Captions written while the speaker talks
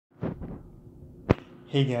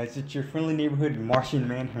Hey guys, it's your friendly neighborhood Martian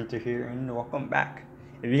Manhunter here, and welcome back.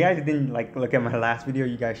 If you guys didn't look at my last video,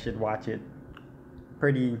 you guys should watch it.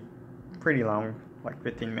 Pretty long, like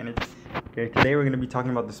 15 minutes. Okay, today we're gonna be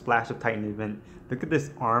talking about the Splash of Titan event. Look at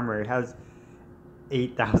this armor. It has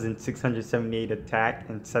 8,678 attack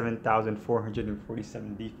and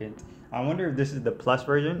 7,447 defense. I wonder if this is the plus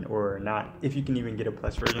version or not. If you can even get a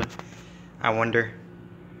plus version, I wonder.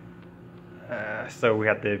 So we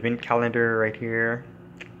have the event calendar right here.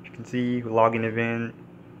 You can see login event.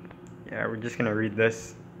 Yeah, we're just gonna read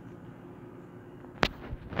this.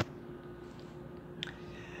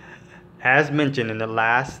 As mentioned in the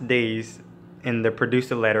last days in the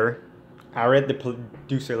producer letter, I read the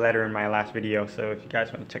producer letter in my last video, so if you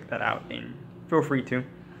guys want to check that out, then feel free to.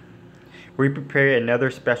 We prepare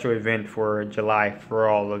another special event for July for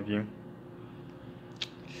all of you.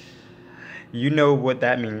 You know what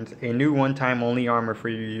that means. A new one-time only armor for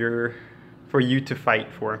you to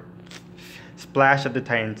fight for. Splash of the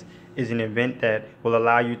Titans is an event that will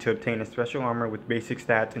allow you to obtain a special armor with basic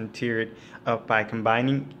stats and tier it up by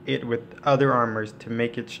combining it with other armors to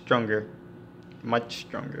make it stronger, much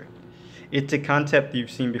stronger. It's a concept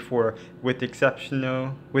you've seen before, with the exception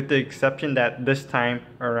that this time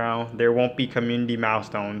around there won't be community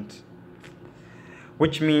milestones,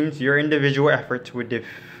 which means your individual efforts would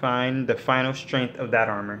define the final strength of that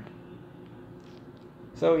armor.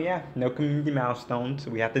 So yeah, no community milestones.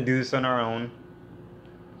 We have to do this on our own.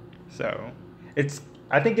 So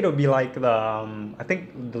I think it'll be like I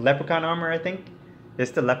think the Leprechaun armor. I think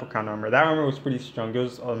it's the Leprechaun armor. That armor was pretty strong. It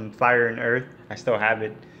was on Fire and Earth. I still have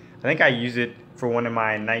it. I think I use it for one of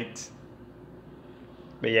my nights.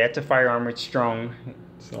 But yeah, it's a fire armor. It's strong.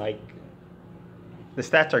 It's like, the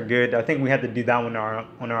stats are good. I think we had to do that one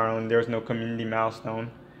on our own. There was no community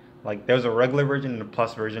milestone. Like, there's a regular version and a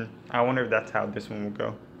plus version. I wonder if that's how this one will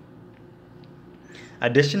go.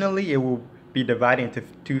 Additionally, it will be divided into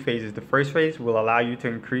two phases. The first phase will allow you to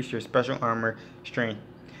increase your special armor strength,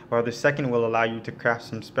 while the second will allow you to craft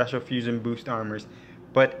some special fusion boost armors.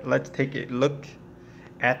 But let's take a look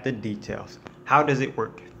at the details. How does it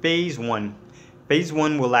work? Phase 1. Phase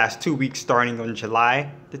 1 will last 2 weeks starting on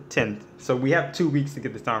July the 10th. So we have 2 weeks to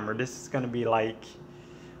get this armor. This is going to be like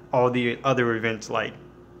all the other events, like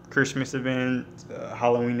Christmas events,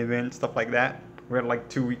 Halloween events, stuff like that. We had like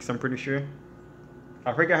 2 weeks, I'm pretty sure.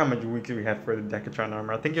 I forget how much weeks we had for the Decatron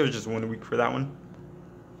armor. I think it was just 1 week for that one.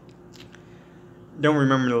 Don't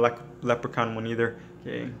remember the Leprechaun one either.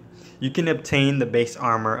 Okay. You can obtain the base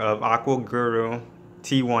armor of Aqua Girru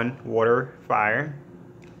T1 Water Fire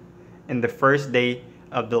in the first day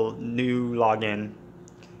of the new login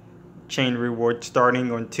chain reward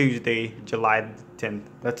starting on Tuesday, July 10th.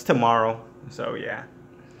 That's tomorrow. So yeah.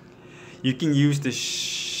 You can use the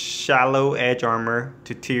Shallow Edge armor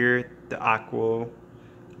to tier the Aqua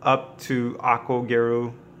up to Aqua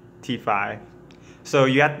Girru T5. So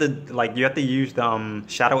you have to use the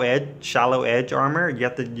shallow edge armor. You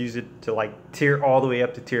have to use it to tier all the way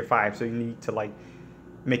up to tier 5. So you need to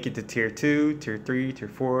make it to tier 2, tier 3, tier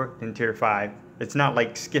 4, and tier 5. It's not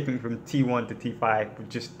like skipping from T1 to T5 with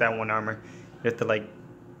just that one armor. You have to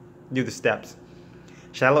do the steps.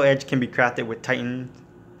 Shallow Edge can be crafted with Titan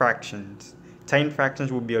Fractions. Titan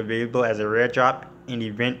Fractions will be available as a rare drop in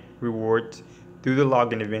event rewards through the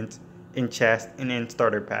login events, in chest, and in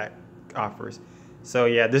starter pack offers. So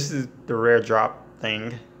yeah, this is the rare drop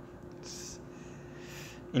thing. It's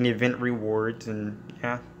in event rewards, and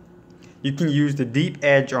yeah. You can use the Deep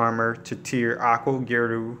Edge armor to tier Aqua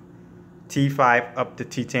Girru T5 up to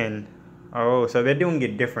T10. Oh, so they're doing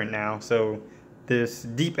it different now. So this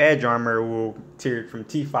Deep Edge armor will tier from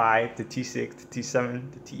T5 to T6 to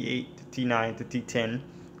T7 to T8 to T9 to T10.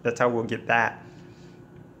 That's how we'll get that.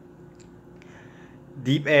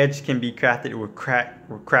 Deep Edge can be crafted with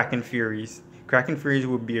Kraken Furies. Kraken Furies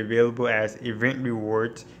will be available as event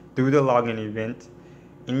rewards through the login event,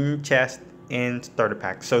 in chest, and starter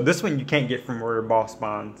pack. So this one you can't get from rare boss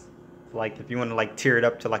spawns. Like if you want to tier it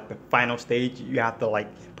up to the final stage, you have to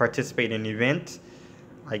participate in events.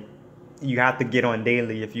 You have to get on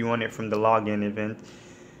daily if you want it from the login event.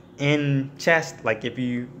 In chest, if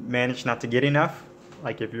you manage not to get enough,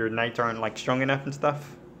 if your knights aren't strong enough and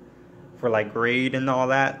stuff for raid and all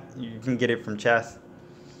that, you can get it from chest.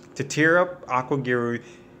 To tier up Aqua Girru,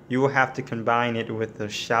 you will have to combine it with the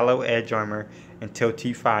Shallow Edge armor until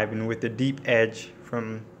T5, and with the Deep Edge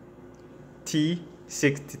from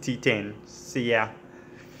T6 to T10. So yeah,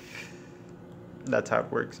 that's how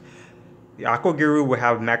it works. The Aqua Girru will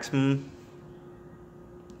have maximum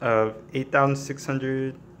of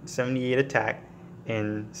 8,678 attack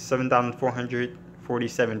and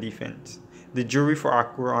 7,447 defense. The jewelry for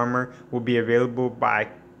Aqua Armor will be available by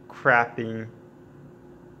crafting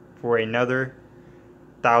for another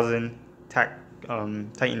 1,000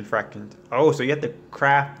 Titan Fractions. Oh, so you have to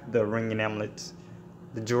craft the ring and amulets,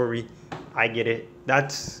 the jewelry. I get it.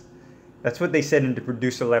 That's what they said in the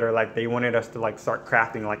producer letter. Like they wanted us to like start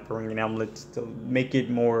crafting like the ring and amulets to make it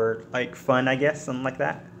more like fun, I guess, something like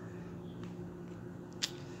that.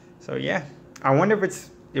 So yeah, I wonder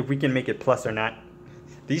if we can make it plus or not.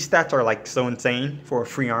 These stats are like so insane for a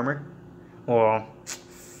free armor, or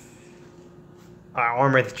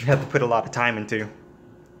armor that you have to put a lot of time into.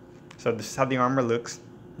 So this is how the armor looks.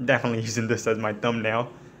 Definitely using this as my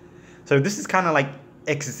thumbnail. So this is kind of like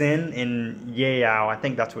XN and Yao. I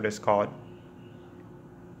think that's what it's called.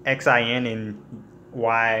 XIN and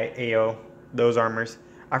YAO. Those armors.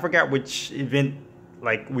 I forgot which event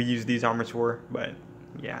like we use these armors for, but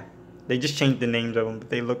yeah, they just changed the names of them, but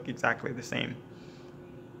they look exactly the same.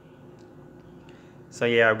 So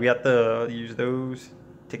yeah, we have to use those,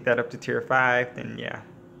 take that up to tier 5, then yeah,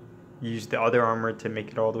 use the other armor to make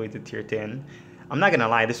it all the way to tier 10. I'm not gonna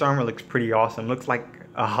lie, this armor looks pretty awesome. Looks like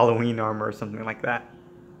a Halloween armor or something like that.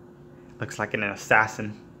 Looks like an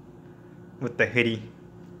assassin with the hoodie.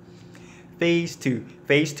 Phase 2.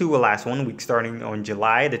 Phase 2 will last 1 week starting on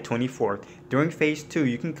July the 24th. During Phase 2,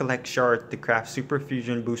 you can collect shards to craft Super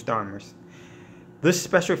Fusion Boost armors. This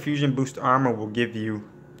special Fusion Boost armor will give you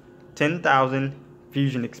 10,000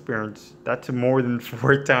 Fusion experience. That's more than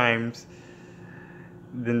 4 times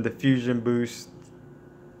than the Fusion Boost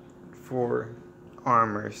for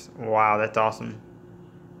armors. Wow, that's awesome.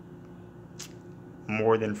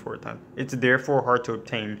 More than 4 times. It's therefore hard to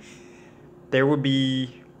obtain. There will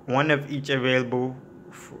be one of each available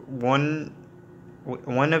for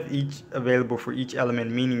each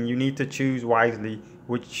element, meaning you need to choose wisely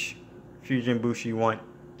which fusion boost you want.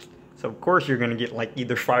 So of course you're going to get like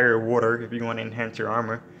either fire or water if you want to enhance your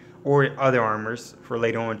armor, or other armors for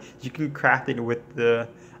later on. You can craft it with the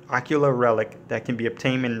Ocular Relic that can be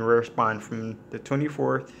obtained in rare spawn from the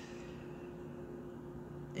 24th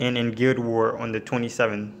and in Guild War on the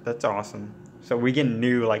 27th. That's awesome. So we get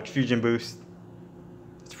new like fusion boost.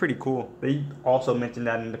 It's pretty cool. They also mentioned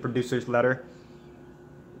that in the producer's letter.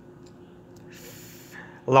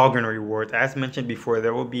 Login rewards. As mentioned before,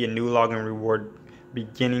 there will be a new login reward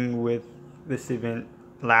beginning with this event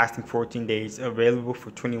lasting 14 days, available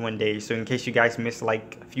for 21 days. So in case you guys miss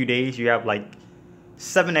like a few days, you have like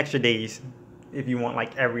 7 extra days if you want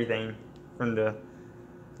like everything from the,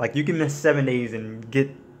 like you can miss 7 days and get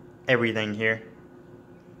everything here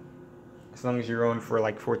as long as you're on for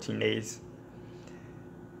like 14 days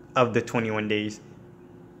of the 21 days.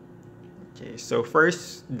 Okay, so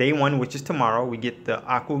first, day 1, which is tomorrow, we get the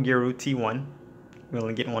Aqua Girru T1. We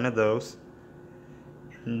only get one of those.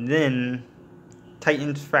 And then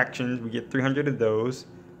Titan Fractions, we get 300 of those.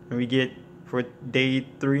 And we get, for day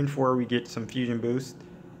 3 and 4, we get some fusion boost.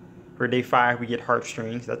 For day 5, we get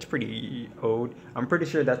heartstrings. That's pretty old. I'm pretty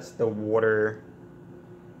sure that's the water.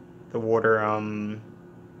 It's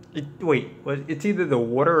either the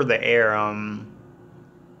water or the air.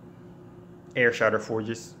 Air shatter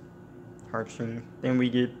forges. Heartstring. Then we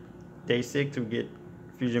get day 6, we get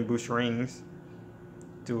fusion boost rings.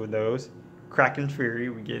 2 of those. Kraken Fury,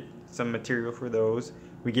 we get some material for those.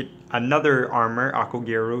 We get another armor, Aqua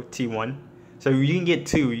Girru T1. So you can get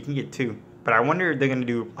 2. But I wonder if they're gonna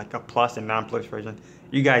do like a plus and non-plus version.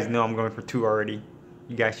 You guys know I'm going for 2 already.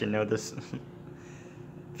 You guys should know this.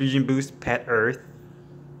 Fusion boost pet Earth.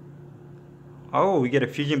 Oh, we get a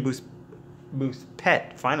fusion boost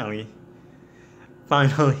pet finally.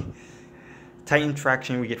 Titan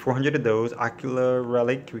Fraction, we get 400 of those. Ocular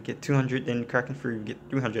Relic, we get 200. Then Kraken Fury, we get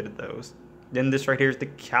 300 of those. Then this right here is the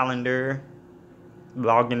calendar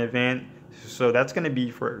login event. So that's going to be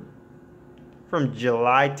from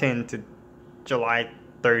July 10 to July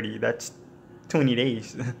 30. That's 20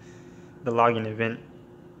 days. The login event.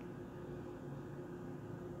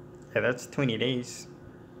 Yeah, that's 20 days.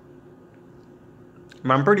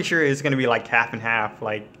 But I'm pretty sure it's going to be like half and half.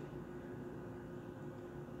 Like,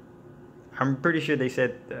 I'm pretty sure they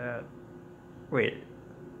said, wait.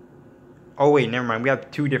 Oh, wait, never mind. We have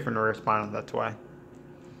 2 different rare spawns, that's why.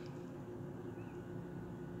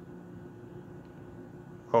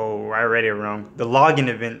 Oh, I read it wrong. The login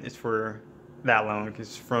event is for that long.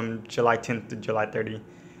 It's from July 10th to July 30.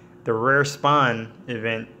 The rare spawn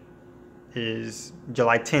event is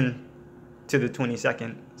July 10th to the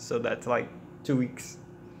 22nd. So that's like 2 weeks.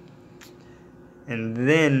 And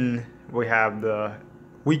then we have the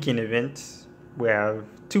weekend events. We have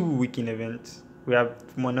 2 weekend events. We have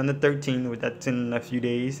one on the 13th, that's in a few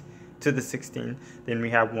days, to the 16th. Then we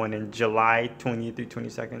have one in July 20th through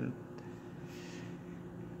 22nd.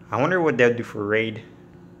 I wonder what they'll do for raid.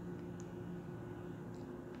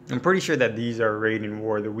 I'm pretty sure that these are raid and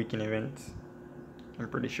war, the weekend events. I'm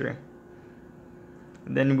pretty sure.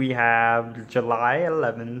 And then we have July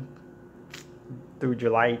 11th through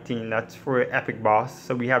July 18th. That's for epic boss.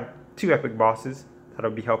 So we have 2 epic bosses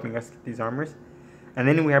that'll be helping us get these armors. And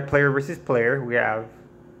then we have player versus player. We have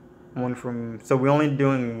one from, so we're only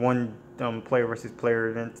doing one player versus player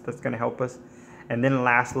event that's gonna help us. And then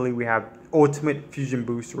lastly, we have ultimate fusion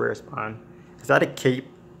boost rare spawn. Is that a cape,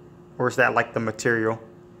 or is that like the material?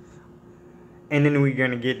 And then we're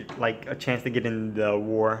gonna get like a chance to get in the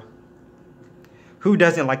war. Who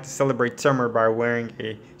doesn't like to celebrate summer by wearing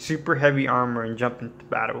a super heavy armor and jump into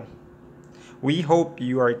battle? We hope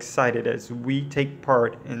you are excited as we take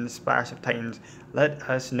part in the Splash of Titans. Let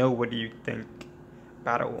us know what you think.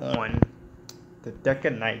 Battle on the Deck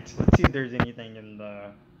of Knights. Let's see if there's anything in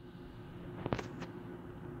the...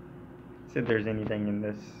 See if there's anything in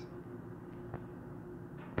this.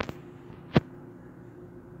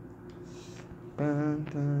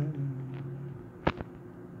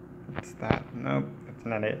 What's that? Nope, that's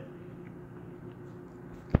not it.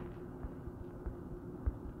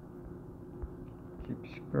 Keep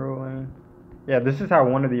scrolling. Yeah, this is how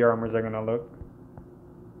one of the armors are gonna look.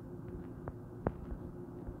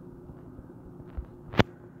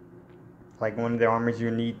 Like one of the armors you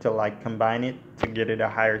need to like combine it to get it a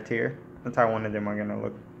higher tier. That's how one of them are gonna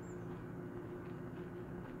look.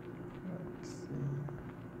 Let's see.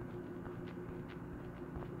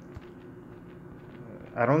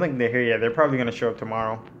 I don't think they're here yet. They're probably gonna show up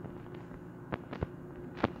tomorrow.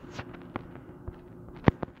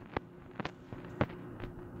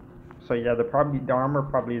 So yeah, the armor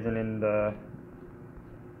probably isn't in the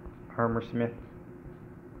armor smith.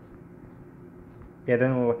 Yeah,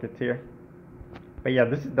 then we'll look at tier. But yeah,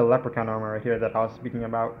 this is the leprechaun armor right here that I was speaking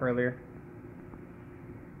about earlier.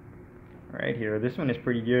 Right here, this one is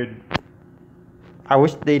pretty good. I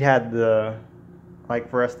wish they'd had the, like,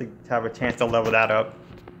 for us to have a chance to level that up.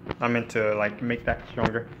 I meant to like make that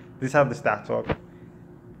stronger. This is how the stats look.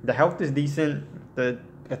 The health is decent. The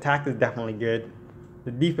attack is definitely good.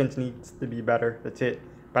 The defense needs to be better. That's it.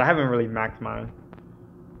 But I haven't really maxed mine.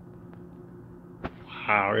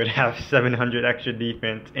 Wow, it has 700 extra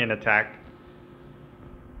defense and attack.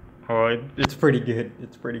 Oh, it's pretty good.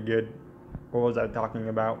 It's pretty good. What was I talking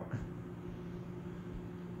about?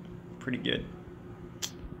 Pretty good.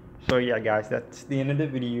 So yeah, guys, that's the end of the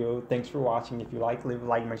video. Thanks for watching. If you like, leave a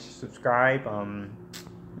like, make sure to subscribe.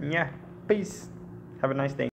 Yeah, peace. Have a nice day.